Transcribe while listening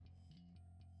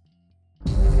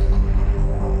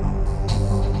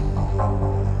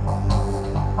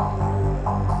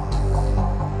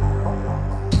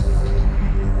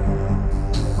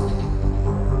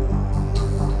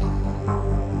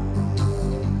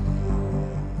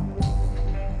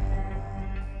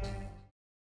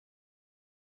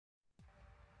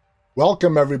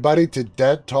Welcome, everybody, to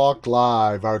Dead Talk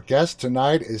Live. Our guest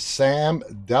tonight is Sam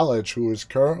Delich, who is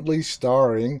currently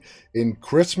starring in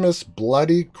Christmas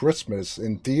Bloody Christmas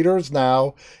in theaters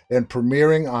now and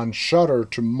premiering on Shudder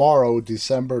tomorrow,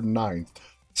 December 9th.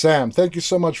 Sam, thank you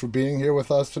so much for being here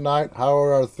with us tonight. How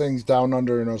are things down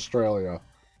under in Australia?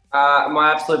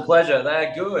 My absolute pleasure.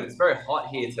 They're good. It's very hot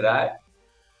here today.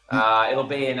 It'll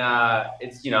be in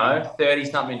it's 30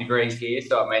 something degrees here,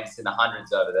 so it means it's in the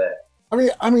hundreds over there.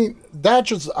 That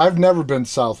just, I've never been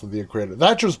south of the equator.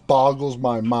 That just boggles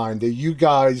my mind that you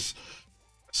guys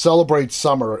celebrate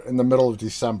summer in the middle of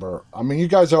December. I mean, you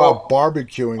guys are out Well,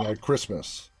 barbecuing at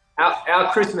Christmas. our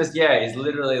Christmas, yeah, is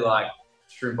literally like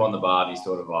shrimp on the barbie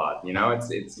sort of vibe.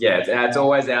 It's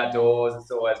always outdoors.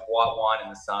 It's always white wine in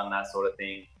the sun, that sort of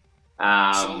thing.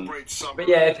 But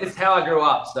yeah, it's how I grew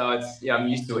up, so I'm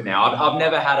used to it now. I've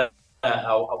never had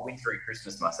a wintry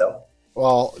Christmas myself.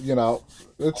 Well,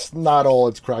 it's not all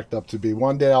it's cracked up to be.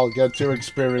 One day I'll get to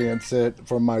experience it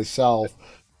for myself.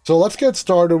 So let's get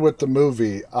started with the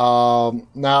movie.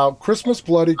 Now, Christmas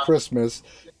Bloody Christmas,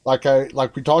 like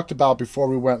we talked about before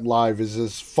we went live, is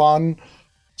this fun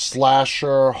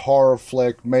slasher horror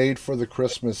flick made for the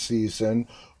Christmas season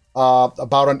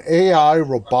about an AI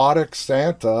robotic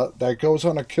Santa that goes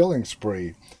on a killing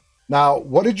spree. Now,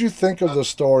 what did you think of the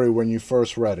story when you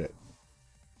first read it?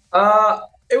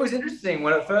 It was interesting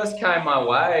when it first came my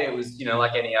way. It was,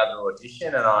 like any other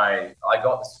audition, and I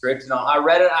got the script and I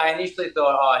read it. I initially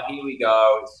thought, oh, here we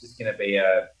go. It's just going to be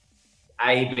a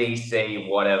ABC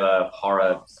whatever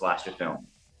horror slasher film.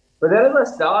 But then as I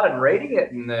started reading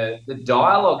it and the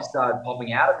dialogue started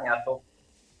popping out at me, I thought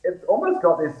it's almost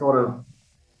got this sort of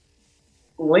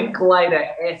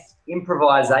Linklater-esque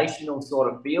improvisational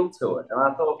sort of feel to it. And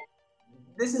I thought,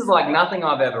 this is like nothing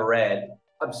I've ever read.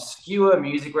 Obscure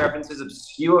music references,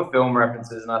 obscure film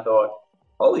references, and I thought,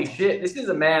 holy shit, this is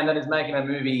a man that is making a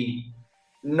movie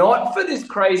not for this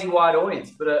crazy wide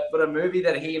audience, but a movie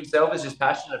that he himself is just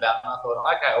passionate about. And I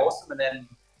thought, okay, awesome. And then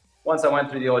once I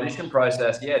went through the audition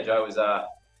process, yeah, Joe was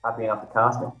happy enough to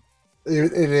cast me.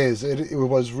 It is. It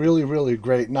was really, really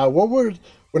great. Now,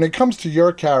 when it comes to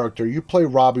your character, you play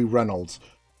Robbie Reynolds.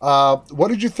 What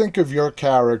did you think of your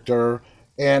character,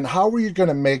 and how were you going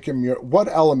to make him your? What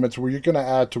elements were you going to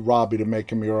add to Robbie to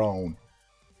make him your own?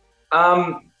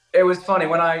 It was funny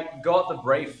when I got the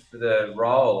brief for the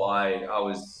role. I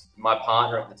was my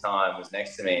partner at the time was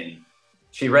next to me, and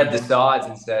she read the sides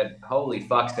and said, "Holy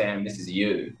fuck, Sam, this is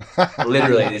you.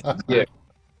 Literally, this is you."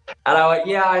 And I went,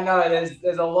 "Yeah, I know.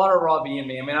 There's a lot of Robbie in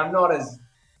me. I mean, I'm not as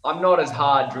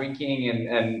hard drinking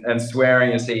and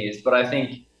swearing as he is, but I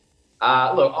think."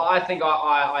 Look, I think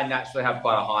I naturally have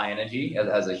quite a high energy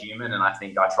as a human, and I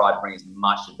think I try to bring as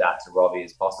much of that to Robbie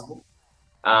as possible.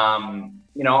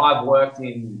 I've worked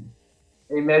in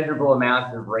immeasurable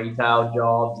amounts of retail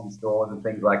jobs and stores and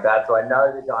things like that, so I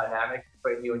know the dynamics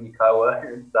between you and your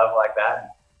coworker and stuff like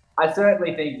that. I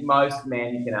certainly think most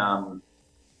men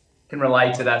can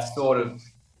relate to that sort of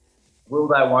will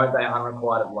they, won't they,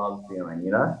 unrequited love feeling, you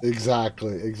know?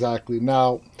 Exactly, exactly.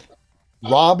 Now,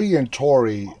 Robbie and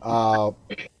Tori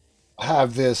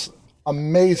have this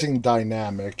amazing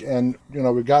dynamic, and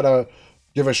we gotta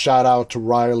give a shout out to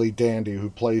Riley Dandy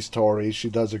who plays Tori. She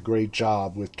does a great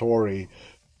job with Tori.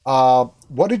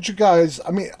 What did you guys?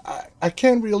 I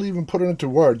can't really even put it into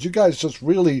words. You guys just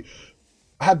really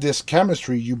had this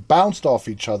chemistry. You bounced off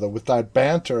each other with that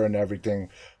banter and everything.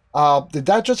 Did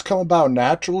that just come about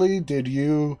naturally? Did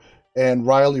you and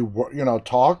Riley,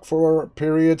 talk for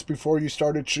periods before you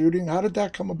started shooting? How did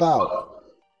that come about?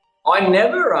 I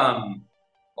never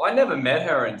I never met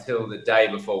her until the day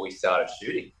before we started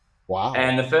shooting. Wow.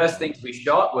 And the first things we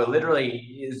shot were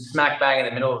literally smack bang in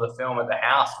the middle of the film at the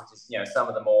house, which is some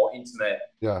of the more intimate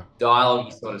Yeah.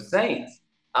 dialogue sort of scenes.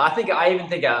 I even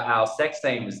think our sex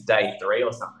scene was day three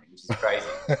or something, which is crazy.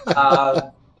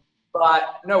 Um,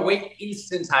 but no, we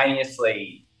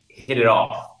instantaneously hit it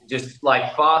off, just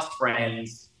like fast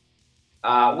friends.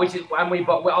 Which is, and we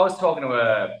both, I was talking to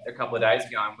her a couple of days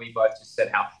ago, and we both just said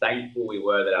how thankful we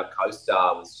were that our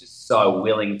co-star was just so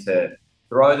willing to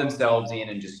throw themselves in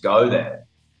and just go there.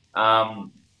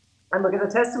 And look,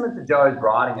 it's a testament to Joe's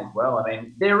writing as well. I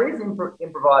mean, there is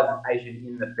improvisation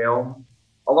in the film.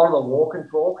 A lot of the walk and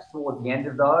talks towards the end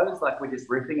of those, like we're just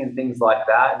riffing and things like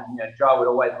that. And Joe would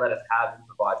always let us have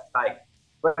improvised takes.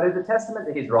 But it's a testament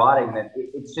to his writing that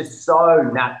it's just so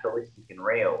naturalistic and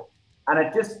real, and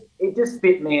it just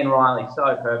fit me and Riley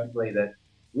so perfectly that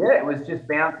yeah, it was just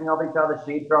bouncing off each other.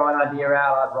 She'd throw an idea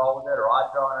out, I'd roll with it, or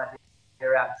I'd throw an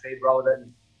idea out, she'd roll with it.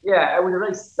 And yeah, it was a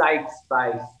really safe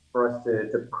space for us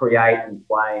to create and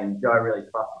play, and Joe really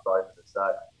trusted both of us. So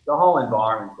the whole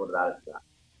environment sort of added to that.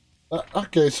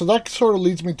 Okay, so that sort of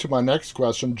leads me to my next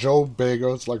question. Joe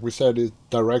Bagos, like we said, is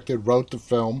directed, wrote the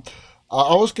film.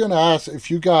 I was going to ask if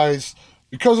you guys,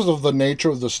 because of the nature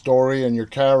of the story and your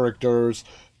characters,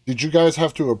 did you guys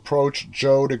have to approach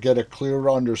Joe to get a clearer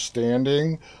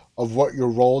understanding of what your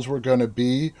roles were going to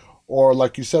be? Or,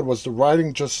 like you said, was the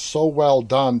writing just so well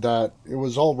done that it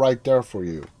was all right there for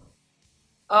you?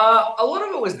 A lot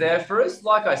of it was there for us.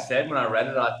 Like I said, when I read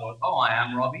it, I thought, "Oh, I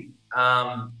am Robbie."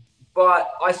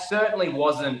 But I certainly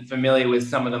wasn't familiar with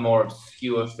some of the more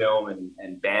obscure film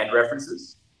and band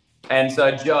references. And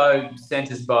so Joe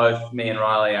sent us both, me and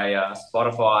Riley, a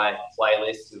Spotify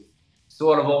playlist of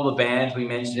sort of all the bands we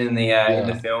mentioned in the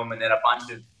Yeah, film, and then a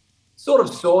bunch of sort of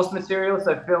source material,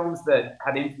 so films that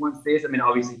had influenced this. I mean,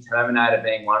 obviously Terminator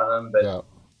being one of them, but yeah,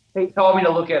 he told me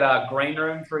to look at Green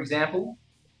Room, for example.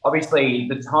 Obviously,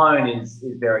 the tone is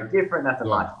very different. That's a yeah.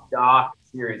 much dark,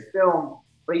 serious film.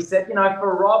 But he said,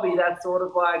 for Robbie, that's sort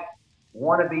of like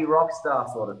wannabe rock star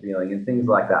sort of feeling and things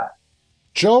like that.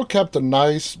 Joe kept a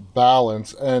nice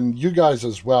balance, and you guys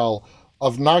as well,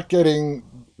 of not getting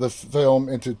the film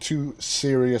into too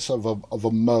serious of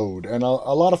a mode. And a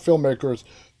lot of filmmakers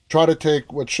try to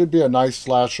take what should be a nice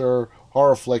slasher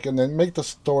horror flick and then make the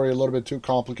story a little bit too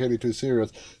complicated, too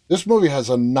serious. This movie has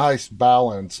a nice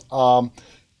balance.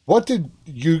 What did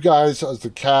you guys, as the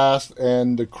cast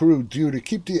and the crew, do to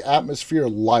keep the atmosphere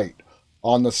light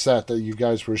on the set that you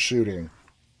guys were shooting?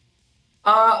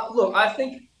 Look, I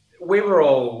think we were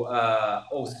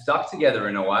all stuck together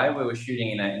in a way. We were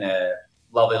shooting in a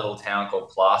lovely little town called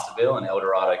Placerville in El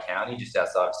Dorado County, just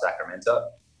outside of Sacramento.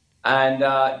 And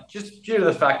just due to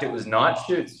the fact it was night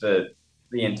shoots for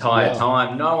the entire Yeah,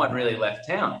 time, no one really left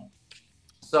town.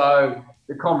 So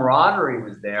the camaraderie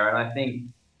was there, and I think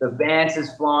the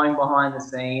banter's flowing behind the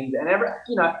scenes, and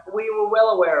we were well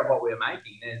aware of what we were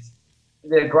making. There's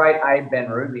the great Abe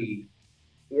Ben Ruby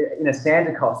in a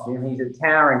Santa costume. He's a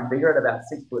towering figure at about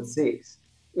 6'6".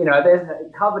 There's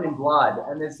covered in blood,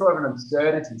 and there's sort of an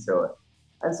absurdity to it.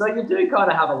 And so you do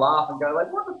kind of have a laugh and go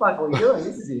like, "What the fuck are we doing?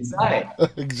 This is insane."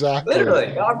 exactly.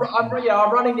 Literally,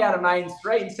 I'm running down a main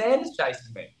street and Santa's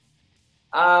chasing me.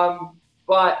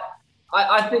 But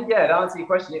I think, yeah, to answer your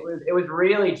question, it was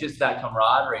really just that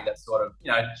camaraderie, that sort of,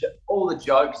 all the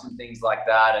jokes and things like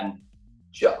that. And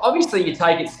obviously, you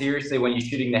take it seriously when you're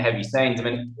shooting the heavy scenes. I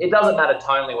mean, it doesn't matter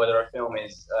tonally whether a film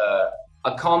is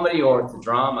a comedy or it's a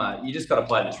drama. You just got to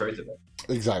play the truth of it,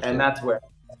 and Exactly. that's where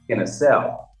it's going to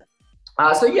sell.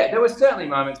 So yeah, there were certainly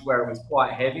moments where it was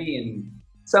quite heavy, and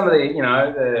some of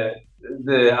the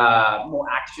more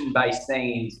action-based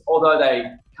scenes, although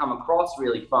they come across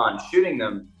really fun, shooting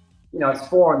them, it's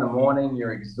 4 in the morning,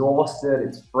 you're exhausted,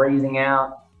 it's freezing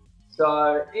out,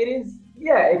 so it is.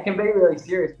 Yeah, it can be really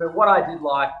serious. But what I did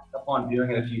like upon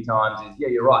viewing it a few times is, yeah,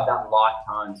 you're right, that light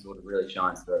tone sort of really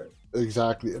shines through.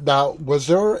 Exactly. Now, was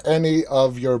there any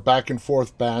of your back and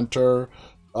forth banter?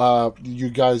 You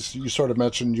guys, you sort of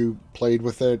mentioned you played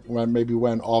with it when maybe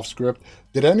went off script.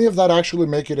 Did any of that actually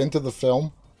make it into the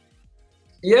film?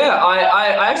 Yeah,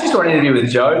 I actually saw an interview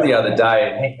with Joe the other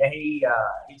day, and he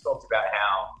talked about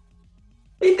how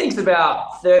he thinks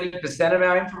about 30% of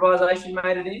our improvisation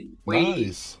made it in.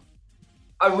 Nice.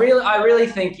 I really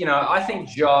think, I think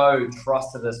Joe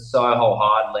trusted us so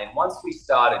wholeheartedly. And once we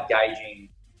started gauging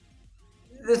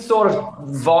the sort of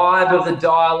vibe of the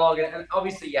dialogue, and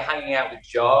obviously you're hanging out with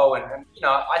Joe, and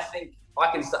I think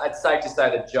it's safe to say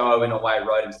that Joe, in a way,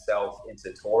 wrote himself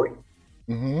into Tori.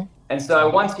 Mm-hmm. And so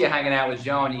once you're hanging out with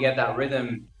Joe and you get that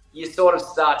rhythm, you sort of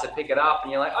start to pick it up,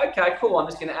 and you're like, okay, cool, I'm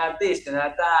just going to add this and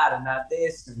add that and add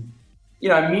this. And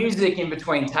music in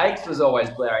between takes was always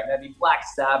blaring. There'd be Black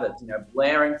Sabbath,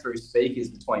 blaring through speakers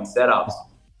between setups.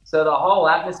 So the whole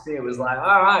atmosphere was like,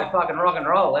 all right, fucking rock and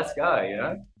roll, let's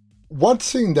go. One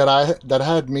scene that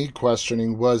had me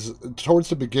questioning was towards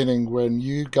the beginning when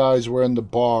you guys were in the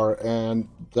bar and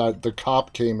that the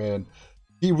cop came in.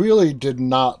 He really did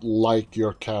not like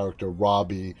your character,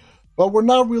 Robbie, but we're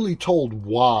not really told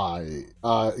why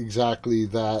exactly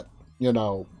that,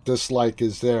 dislike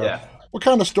is there. Yeah. What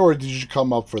kind of story did you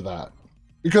come up for that?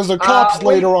 Because the Uh, cops we,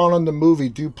 later on in the movie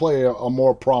do play a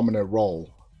more prominent role.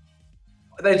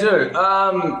 they do.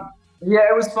 Yeah,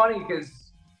 it was funny because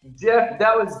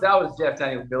that was Jeff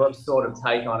Daniel Phillips' sort of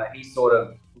take on it. He sort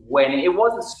of it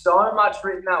wasn't so much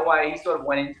written that way. He sort of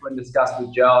went into it and discussed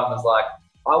with Joe and was like,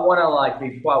 I want to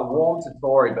be quite warm to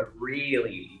Tori, but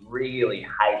really, really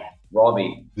hate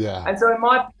Robbie. Yeah, And so in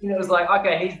my opinion, it was like,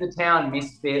 okay, he's the town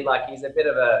misfit. Like he's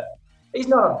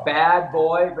not a bad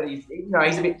boy, but he's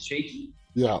a bit cheeky.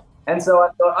 yeah, And so I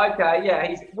thought, okay,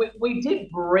 yeah, we did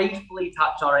briefly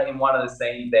touch on it in one of the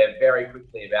scenes there very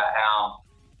quickly about how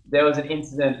there was an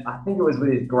incident. I think it was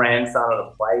with his grandson at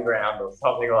a playground or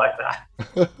something like that.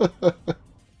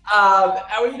 And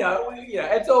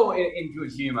it's all in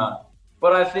good humor.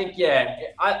 But I think, yeah,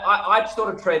 I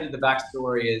sort of treated the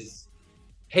backstory as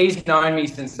he's known me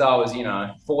since I was,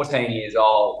 14 years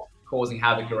old, causing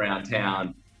havoc around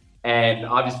town. And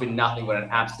I've just been nothing but an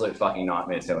absolute fucking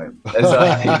nightmare to him. And so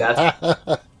I think that's,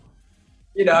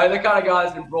 the kind of guy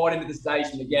that's been brought into the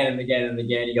station again and again and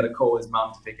again. You got to call his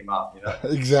mum to pick him up.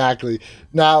 Exactly.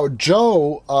 Now,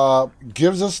 Joe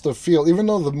gives us the feel, even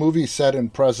though the movie's set in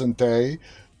present day,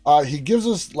 he gives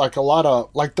us like a lot of,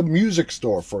 like the music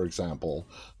store, for example.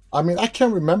 I mean, I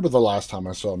can't remember the last time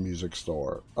I saw a music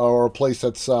store or a place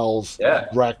that sells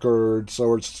records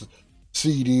or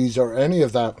CDs or any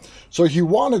of that. So he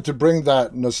wanted to bring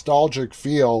that nostalgic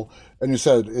feel, and you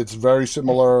said it's very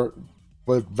similar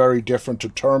but very different to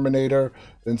Terminator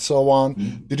and so on.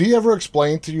 Mm-hmm. Did he ever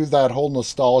explain to you that whole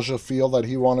nostalgia feel that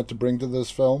he wanted to bring to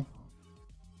this film?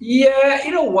 Yeah,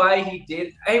 in a way he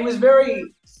did. He was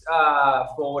very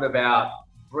forward about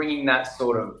bringing that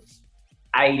sort of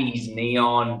 80s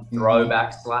neon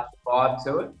throwback slash vibe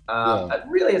to it. It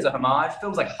really is a homage.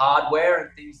 Films like Hardware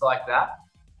and things like that.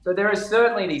 So there are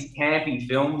certainly these campy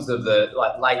films of the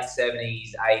late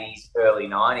 70s, 80s, early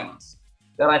 90s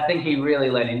that I think he really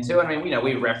led into. I mean,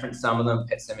 we referenced some of them,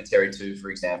 Pet Sematary 2, for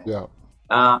example.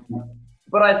 Yeah.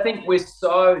 But I think we're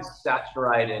so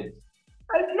saturated.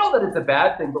 Not that it's a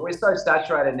bad thing, but we're so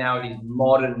saturated now with these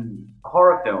modern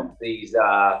horror films, these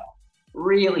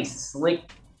really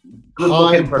slick,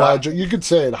 good-looking budget. You could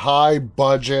say it, high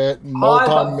budget,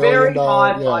 multi-million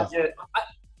dollar. Very high budget.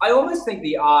 I almost think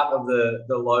the art of the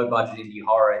low-budget indie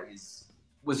horror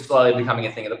was slowly becoming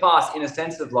a thing of the past, in a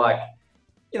sense of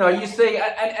you see,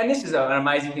 and this is an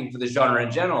amazing thing for the genre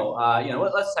in general.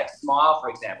 Let's take Smile, for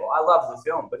example. I love the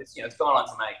film, but it's gone on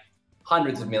to make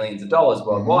hundreds of millions of dollars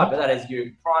worldwide. But that is your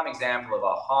prime example of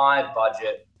a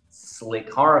high-budget,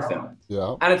 slick horror film.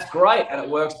 Yeah. And it's great, and it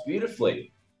works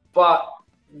beautifully. But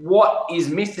what is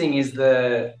missing is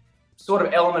the sort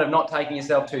of element of not taking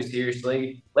yourself too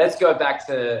seriously. Let's go back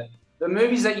to the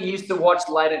movies that you used to watch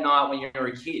late at night when you were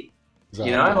a kid.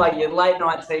 Exactly. Like your late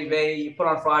night TV, you put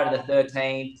on Friday the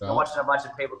 13th, watching a bunch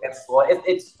of people get slaughtered.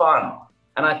 It's fun.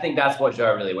 And I think that's what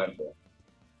Joe really went for.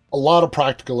 A lot of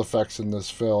practical effects in this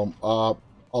film.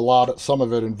 Some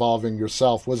of it involving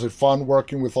yourself. Was it fun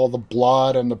working with all the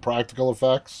blood and the practical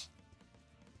effects?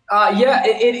 Yeah,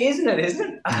 it isn't. It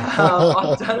isn't.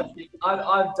 I've died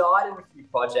in a few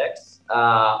projects,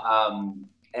 and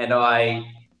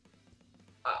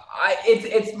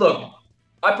look.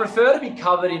 I prefer to be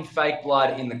covered in fake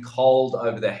blood in the cold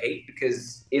over the heat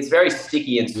because it's very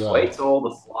sticky and sweet, so all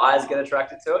the flies get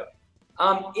attracted to it.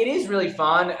 It is really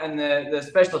fun, and the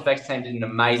special effects team did an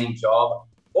amazing job.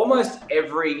 Almost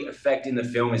every effect in the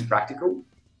film is practical,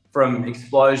 from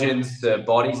explosions to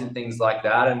bodies and things like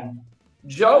that. And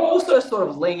Joe also sort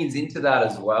of leans into that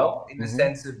as well, in the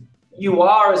sense of you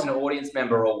are, as an audience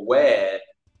member, aware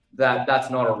that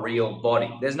that's not a real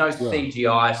body. There's no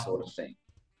CGI sort of thing.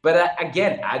 But that,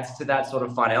 again, adds to that sort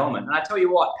of fun element. And I tell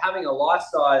you what, having a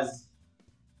life-size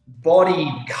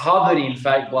body covered in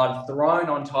fake blood thrown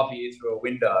on top of you through a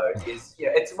window is,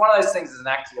 it's one of those things as an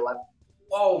actor, you're like,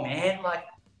 whoa, man,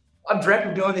 I've dreamt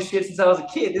of doing this shit since I was a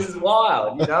kid. This is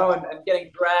wild, and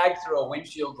getting dragged through a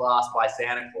windshield glass by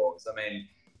Santa Claus. I mean,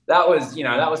 that was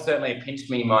certainly a pinch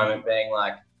me moment, being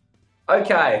like,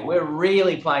 okay, we're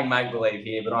really playing make-believe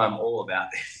here, but I'm all about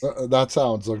this. That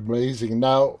sounds amazing.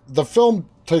 Now, the film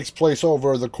takes place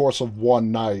over the course of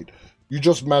one night. You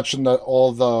just mentioned that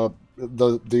all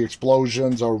the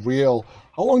explosions are real.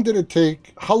 How long did it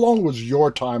take? How long was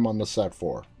your time on the set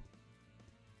for?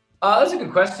 That's a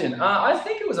good question. I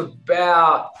think it was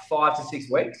about 5 to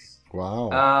 6 weeks. Wow.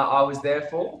 I was there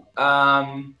for.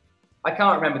 I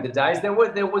can't remember the days. There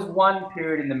was one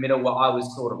period in the middle where I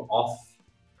was sort of off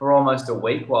for almost a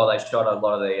week while they shot a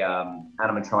lot of the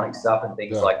animatronic stuff and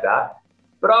things like that.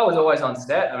 But I was always on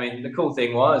set. I mean, the cool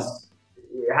thing was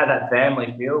you had that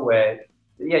family feel where,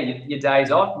 your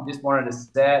days off, you just wanted to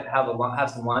set, have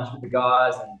some lunch with the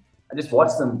guys and just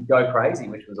watch them go crazy,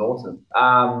 which was awesome.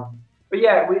 But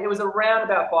yeah, it was around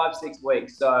about 5, 6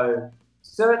 weeks. So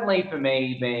certainly for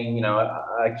me, being,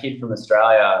 a kid from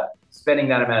Australia, spending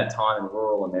that amount of time in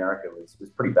rural America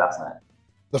was pretty fascinating.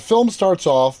 The film starts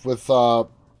off with a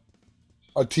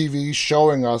TV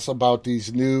showing us about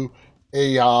these new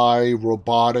AI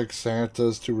robotic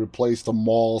Santas to replace the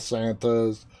mall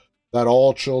Santas that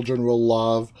all children will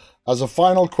love. As a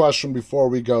final question before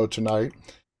we go tonight,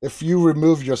 if you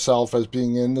remove yourself as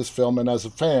being in this film and as a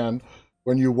fan,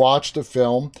 when you watch the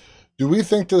film, Do we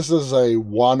think this is a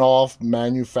one-off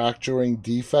manufacturing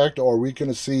defect, or are we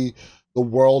going to see the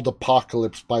world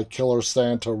apocalypse by Killer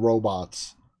Santa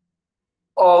robots?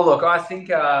 Oh, look, I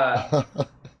think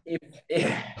if,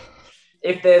 if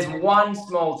if there's one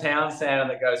small town Santa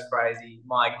that goes crazy,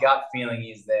 my gut feeling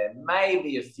is there may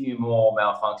be a few more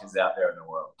malfunctions out there in the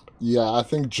world. Yeah, I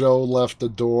think Joe left the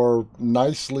door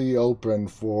nicely open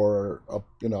for,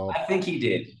 I think he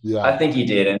did. I yeah, think he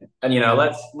did, and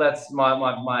let's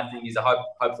my thing is I hope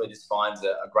hopefully this finds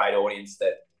a great audience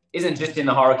that isn't just in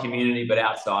the horror community but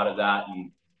outside of that,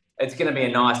 and it's going to be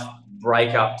a nice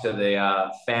break up to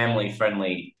the family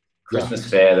friendly yeah, Christmas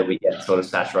fare that we get sort of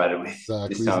saturated with this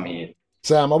exactly. time of year.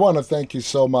 Sam, I want to thank you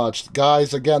so much.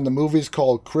 Guys, again, the movie's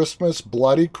called Christmas,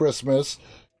 Bloody Christmas.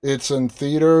 It's in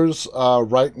theaters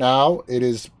right now. It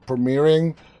is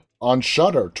premiering on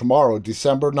Shudder tomorrow,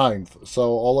 December 9th. So,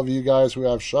 all of you guys who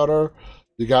have Shudder,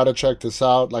 you got to check this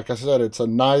out. Like I said, it's a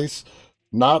nice,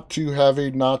 not too heavy,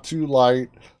 not too light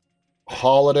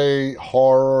holiday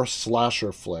horror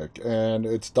slasher flick, and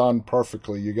it's done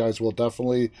perfectly. You guys will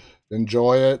definitely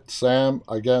enjoy it. Sam,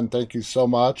 again, thank you so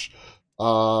much.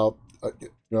 I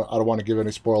don't want to give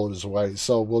any spoilers away,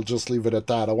 so we'll just leave it at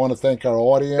that. I want to thank our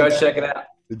Go audience. check it out.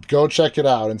 Go check it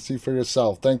out and see for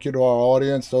yourself. Thank you to our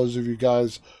audience, those of you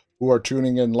guys who are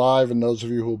tuning in live, and those of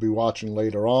you who will be watching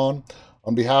later on.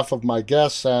 On behalf of my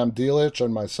guest, Sam Delich,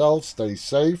 and myself, stay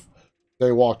safe,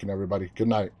 stay walking, everybody. Good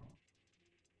night.